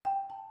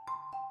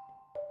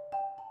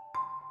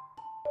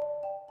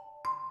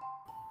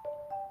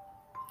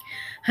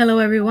Hello,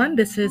 everyone.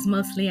 This is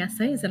Mostly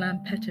Essays, and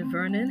I'm Petra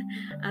Vernon.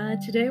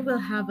 Today, we'll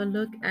have a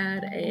look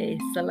at a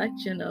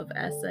selection of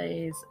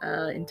essays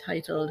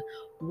entitled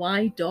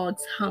Why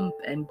Dogs Hump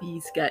and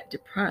Bees Get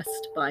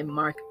Depressed by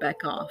Mark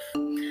Beckoff.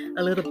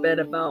 A little bit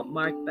about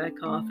Mark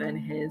Beckoff and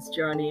his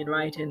journey in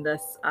writing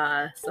this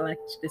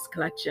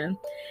collection.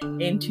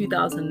 In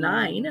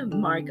 2009,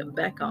 Mark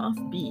Beckoff,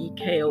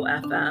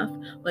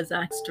 Bekoff, was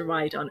asked to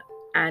write on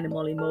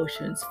animal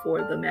emotions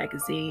for the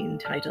magazine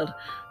titled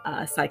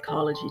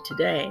Psychology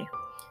Today.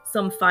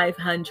 Some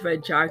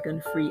 500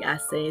 jargon-free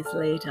essays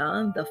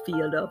later, the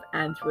field of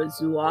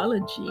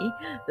anthrozoology,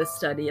 the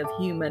study of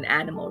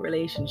human-animal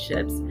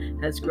relationships,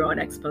 has grown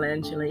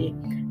exponentially,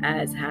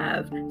 as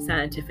have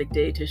scientific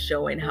data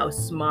showing how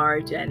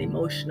smart and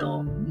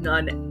emotional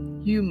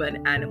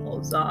non-human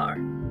animals are.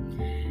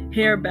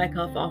 Here,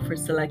 Beckoff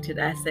offers selected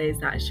essays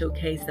that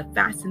showcase the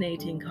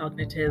fascinating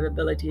cognitive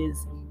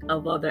abilities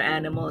of other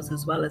animals,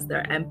 as well as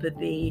their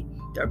empathy,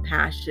 their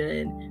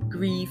passion,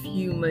 grief,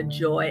 humor,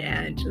 joy,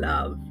 and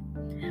love.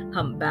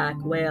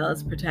 Humpback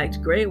whales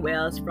protect gray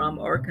whales from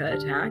orca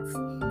attacks,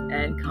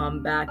 and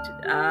combat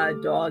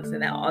dogs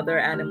and other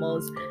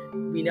animals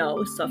we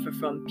know suffer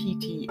from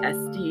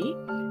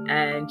PTSD,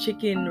 and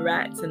chicken,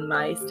 rats, and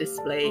mice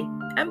display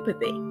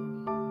empathy.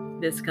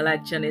 This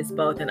collection is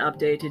both an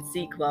updated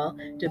sequel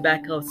to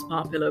Beckoff's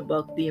popular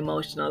book, The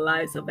Emotional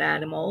Lives of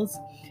Animals,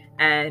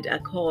 and a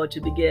call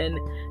to begin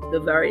the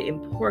very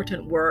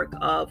important work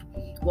of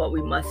what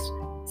we must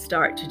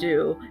start to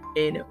do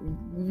in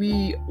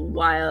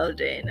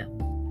rewilding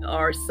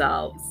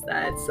ourselves.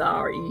 That's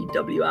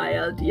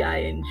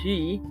REWILDING,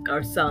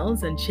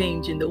 ourselves, and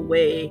changing the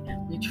way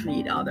we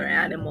treat other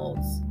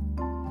animals.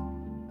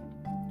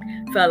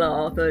 Fellow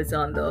authors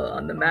on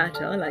the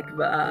matter, like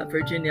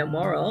Virginia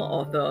Morrow,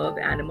 author of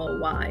Animal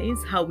Wise,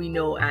 How We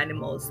Know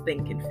Animals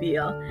Think and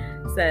Feel,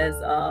 says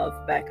of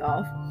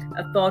Beckoff,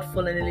 a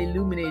thoughtful and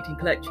illuminating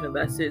collection of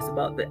essays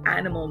about the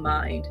animal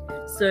mind,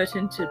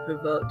 certain to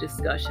provoke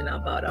discussion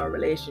about our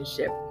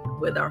relationship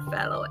with our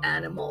fellow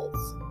animals.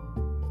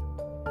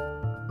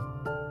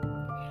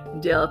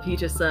 Dale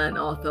Peterson,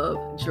 author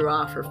of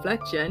Giraffe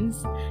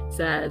Reflections,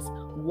 says,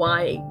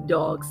 Why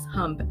Dogs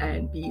Hump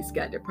and Bees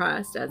Get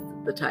Depressed, as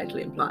the title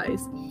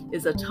implies,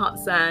 is a top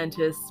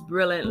scientist's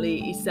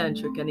brilliantly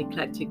eccentric and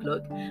eclectic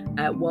look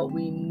at what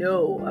we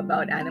know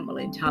about animal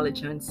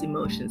intelligence,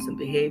 emotions, and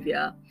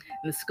behavior.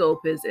 And the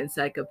scope is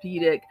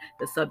encyclopedic,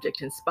 the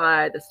subject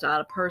inspired, the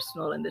style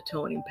personal, and the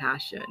tone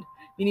impassioned.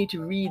 You need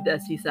to read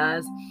this, he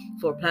says,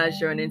 for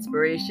pleasure and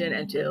inspiration,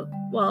 and to,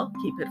 well,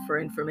 keep it for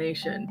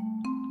information.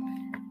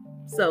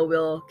 So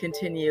we'll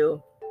continue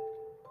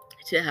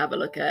to have a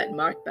look at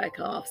Mark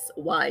Beckoff's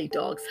Why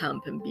Dogs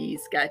Hump and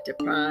Bees Get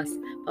Depressed,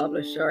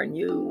 publisher,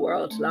 New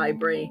World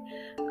Library.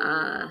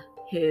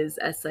 His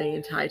essay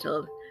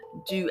entitled,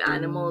 Do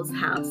Animals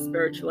Have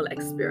Spiritual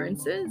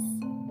Experiences?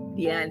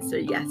 The answer,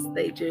 yes,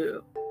 they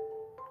do.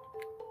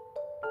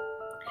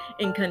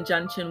 In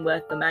conjunction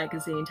with the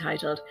magazine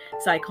titled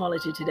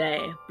Psychology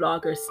Today,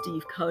 blogger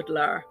Steve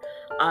Cudler,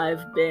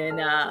 I've been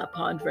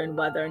pondering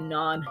whether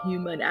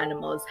non-human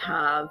animals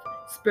have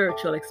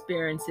spiritual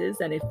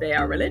experiences and if they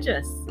are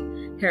religious.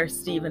 Here,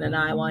 Stephen and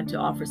I want to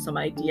offer some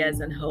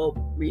ideas and hope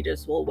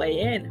readers will weigh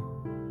in.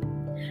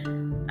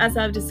 As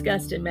I've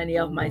discussed in many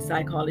of my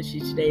Psychology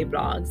Today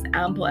blogs,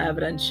 ample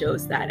evidence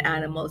shows that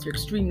animals are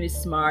extremely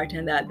smart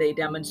and that they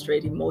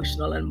demonstrate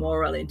emotional and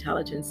moral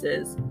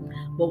intelligences.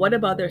 But what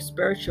about their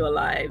spiritual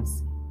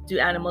lives? Do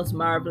animals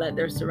marvel at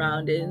their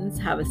surroundings,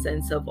 have a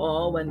sense of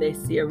awe when they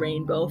see a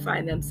rainbow,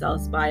 find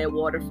themselves by a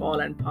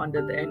waterfall, and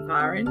ponder their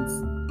environs?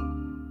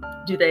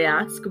 Do they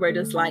ask, where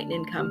does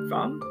lightning come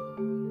from?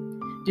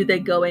 Do they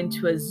go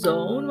into a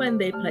zone when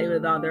they play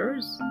with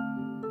others,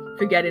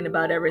 forgetting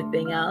about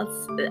everything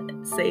else,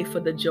 save for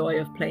the joy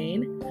of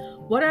playing?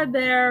 What are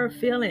their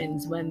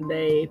feelings when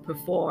they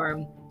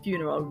perform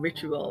funeral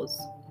rituals?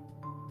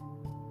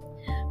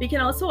 We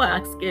can also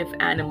ask if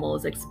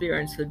animals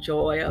experience the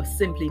joy of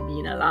simply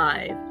being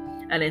alive,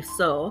 and if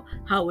so,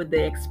 how would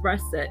they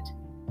express it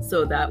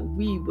so that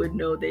we would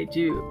know they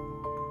do?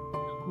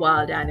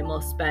 Wild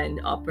animals spend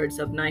upwards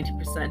of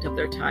 90% of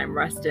their time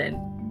resting.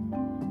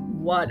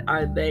 What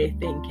are they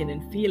thinking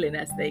and feeling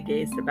as they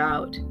gaze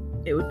about?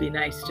 It would be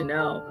nice to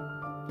know.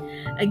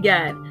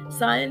 Again,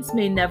 science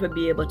may never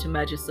be able to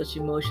measure such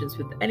emotions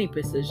with any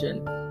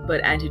precision, but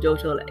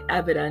anecdotal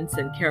evidence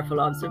and careful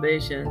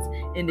observations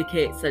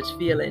indicate such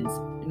feelings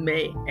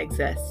may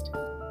exist.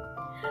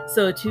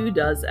 So too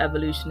does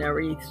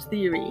evolutionary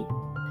theory.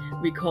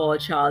 Recall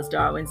Charles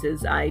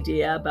Darwin's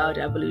idea about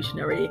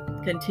evolutionary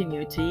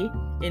continuity,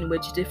 in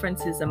which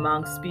differences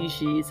among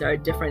species are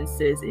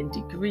differences in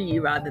degree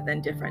rather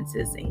than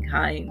differences in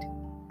kind.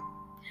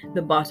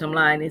 The bottom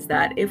line is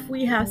that if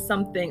we have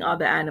something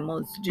other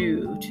animals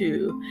do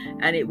too,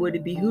 and it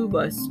would behoove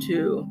us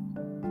to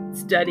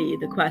study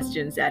the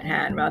questions at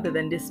hand rather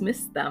than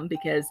dismiss them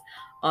because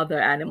other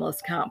animals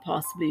can't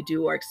possibly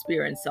do or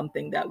experience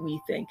something that we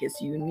think is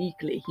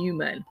uniquely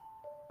human.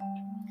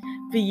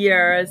 For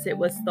years, it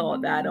was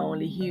thought that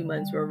only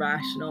humans were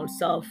rational,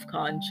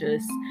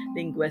 self-conscious,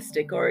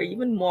 linguistic, or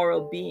even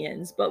moral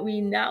beings, but we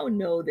now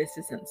know this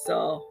isn't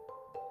so.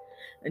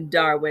 And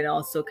Darwin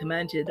also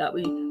commented that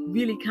we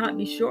really can't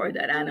be sure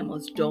that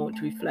animals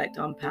don't reflect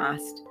on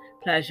past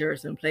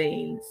pleasures and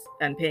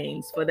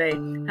pains, for they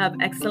have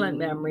excellent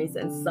memories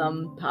and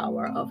some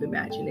power of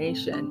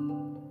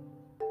imagination.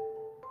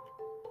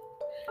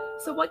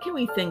 So what can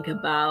we think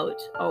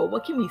about, or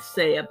what can we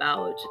say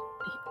about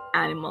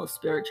animal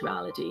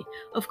spirituality?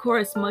 Of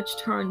course, much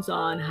turns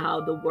on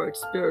how the word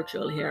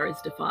spiritual here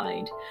is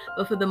defined,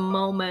 but for the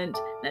moment,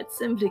 let's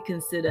simply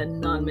consider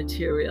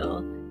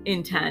non-material,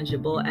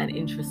 intangible, and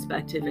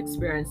introspective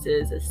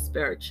experiences as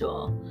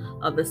spiritual,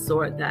 of the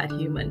sort that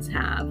humans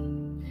have.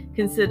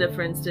 Consider,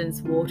 for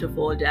instance,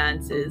 waterfall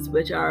dances,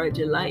 which are a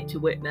delight to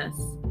witness.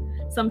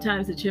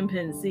 Sometimes a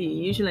chimpanzee,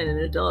 usually an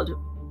adult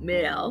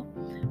male,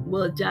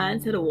 will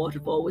dance at a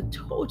waterfall with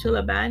total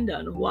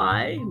abandon.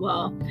 Why?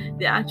 Well,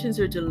 the actions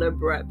are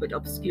deliberate but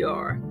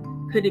obscure.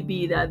 Could it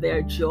be that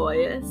they're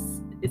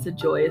joyous? It's a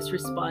joyous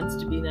response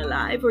to being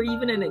alive, or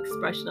even an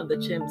expression of the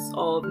chimp's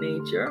awe of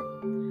nature?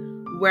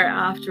 Where,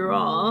 after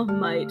all,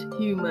 might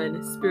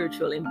human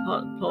spiritual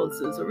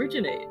impulses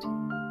originate?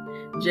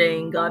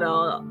 Jane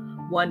Goodall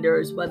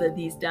wonders whether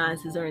these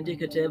dances are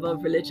indicative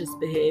of religious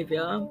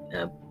behavior,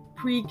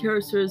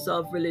 precursors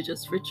of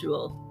religious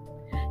ritual.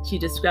 She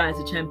describes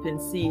a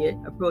chimpanzee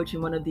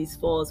approaching one of these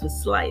falls with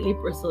slightly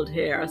bristled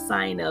hair, a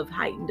sign of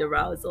heightened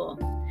arousal.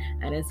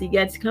 And as he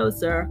gets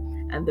closer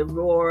and the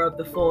roar of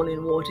the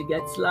falling water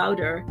gets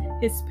louder,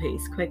 his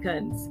pace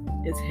quickens.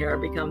 His hair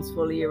becomes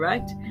fully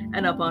erect,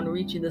 and upon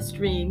reaching the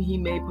stream, he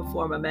may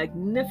perform a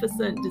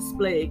magnificent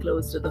display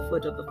close to the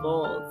foot of the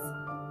falls.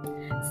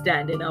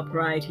 Standing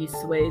upright, he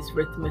sways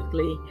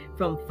rhythmically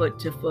from foot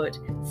to foot,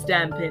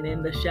 stamping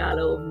in the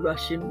shallow,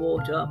 rushing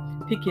water,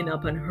 picking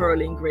up and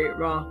hurling great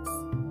rocks.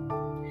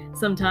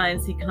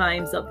 Sometimes he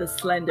climbs up the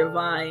slender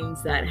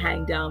vines that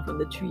hang down from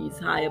the trees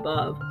high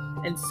above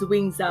and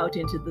swings out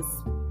into the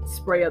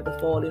spray of the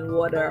falling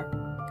water.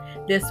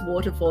 This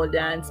waterfall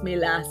dance may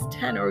last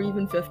 10 or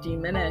even 15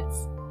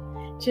 minutes.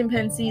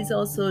 Chimpanzees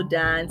also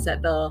dance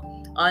at the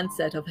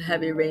onset of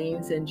heavy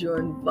rains and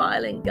during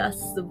violent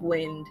gusts of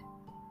wind.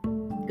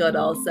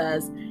 Goodall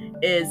says,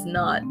 is it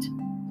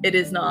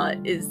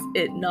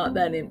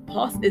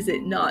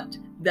not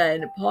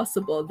then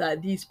possible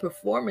that these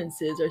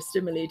performances are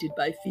stimulated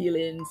by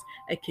feelings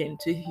akin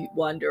to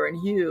wonder and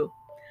hue?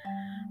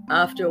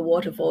 After a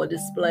waterfall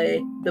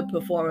display, the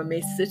performer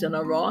may sit on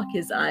a rock,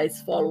 his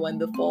eyes following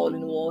the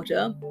falling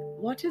water.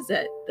 What is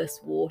it,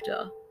 this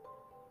water?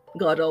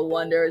 Goodall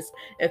wonders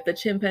if the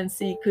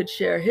chimpanzee could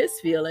share his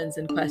feelings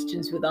and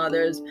questions with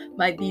others.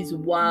 Might these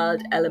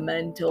wild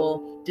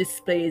elemental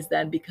displays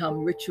then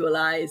become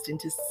ritualized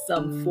into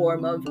some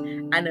form of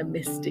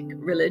animistic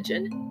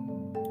religion?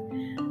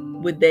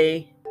 Would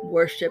they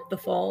worship the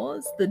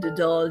falls, the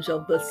divulge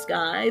of the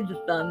sky,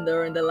 the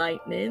thunder and the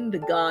lightning, the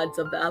gods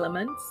of the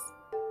elements?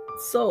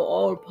 So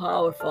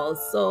all-powerful,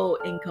 so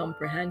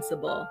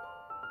incomprehensible.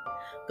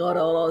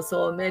 Goodall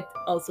also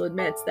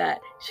admits that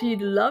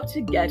she'd love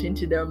to get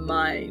into their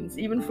minds,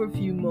 even for a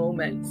few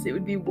moments. It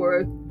would be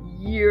worth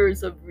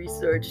years of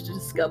research to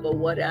discover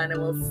what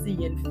animals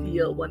see and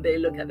feel when they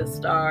look at the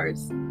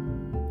stars.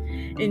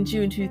 In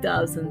June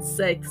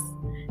 2006,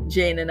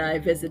 Jane and I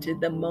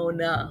visited the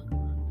Mona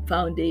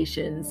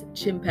Foundation's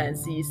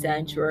chimpanzee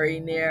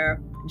sanctuary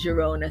near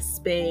Girona,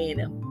 Spain.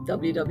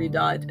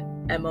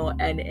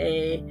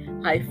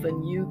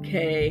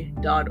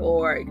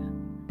 www.mona-uk.org.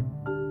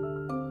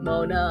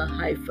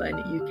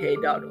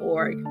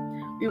 mona-uk.org.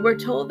 We were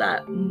told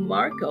that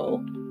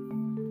Marco,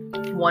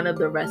 one of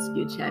the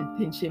rescued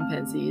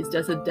chimpanzees,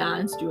 does a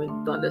dance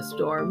during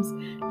thunderstorms,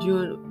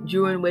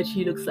 during which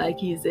he looks like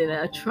he's in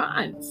a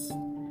trance.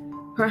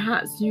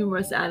 Perhaps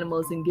numerous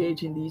animals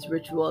engage in these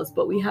rituals,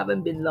 but we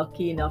haven't been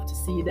lucky enough to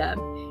see them.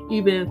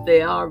 Even if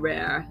they are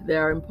rare, they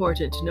are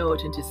important to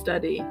note and to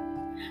study.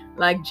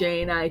 Like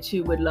Jane, I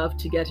too would love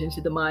to get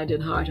into the mind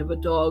and heart of a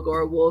dog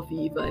or a wolf,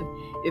 even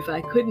if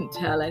I couldn't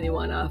tell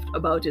anyone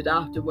about it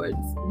afterwards.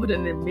 What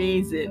an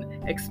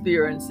amazing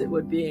experience it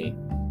would be.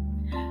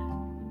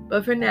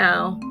 But for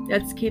now,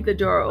 let's keep the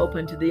door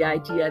open to the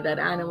idea that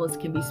animals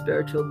can be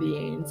spiritual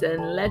beings,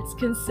 and let's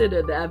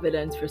consider the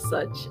evidence for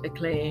such a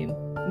claim.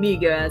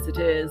 Meager as it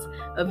is,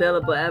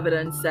 available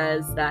evidence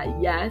says that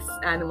yes,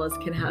 animals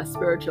can have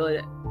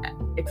spiritual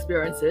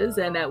experiences,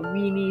 and that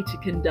we need to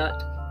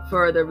conduct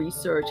further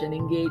research and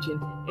engage in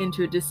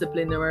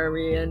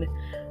interdisciplinary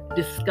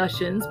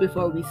discussions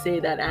before we say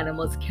that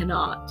animals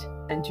cannot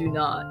and do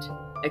not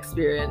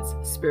experience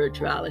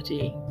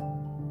spirituality.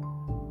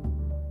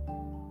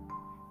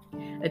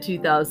 A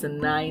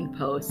 2009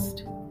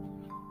 post.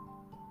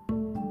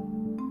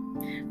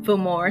 For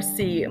more,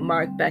 see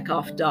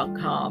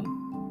markbeckoff.com.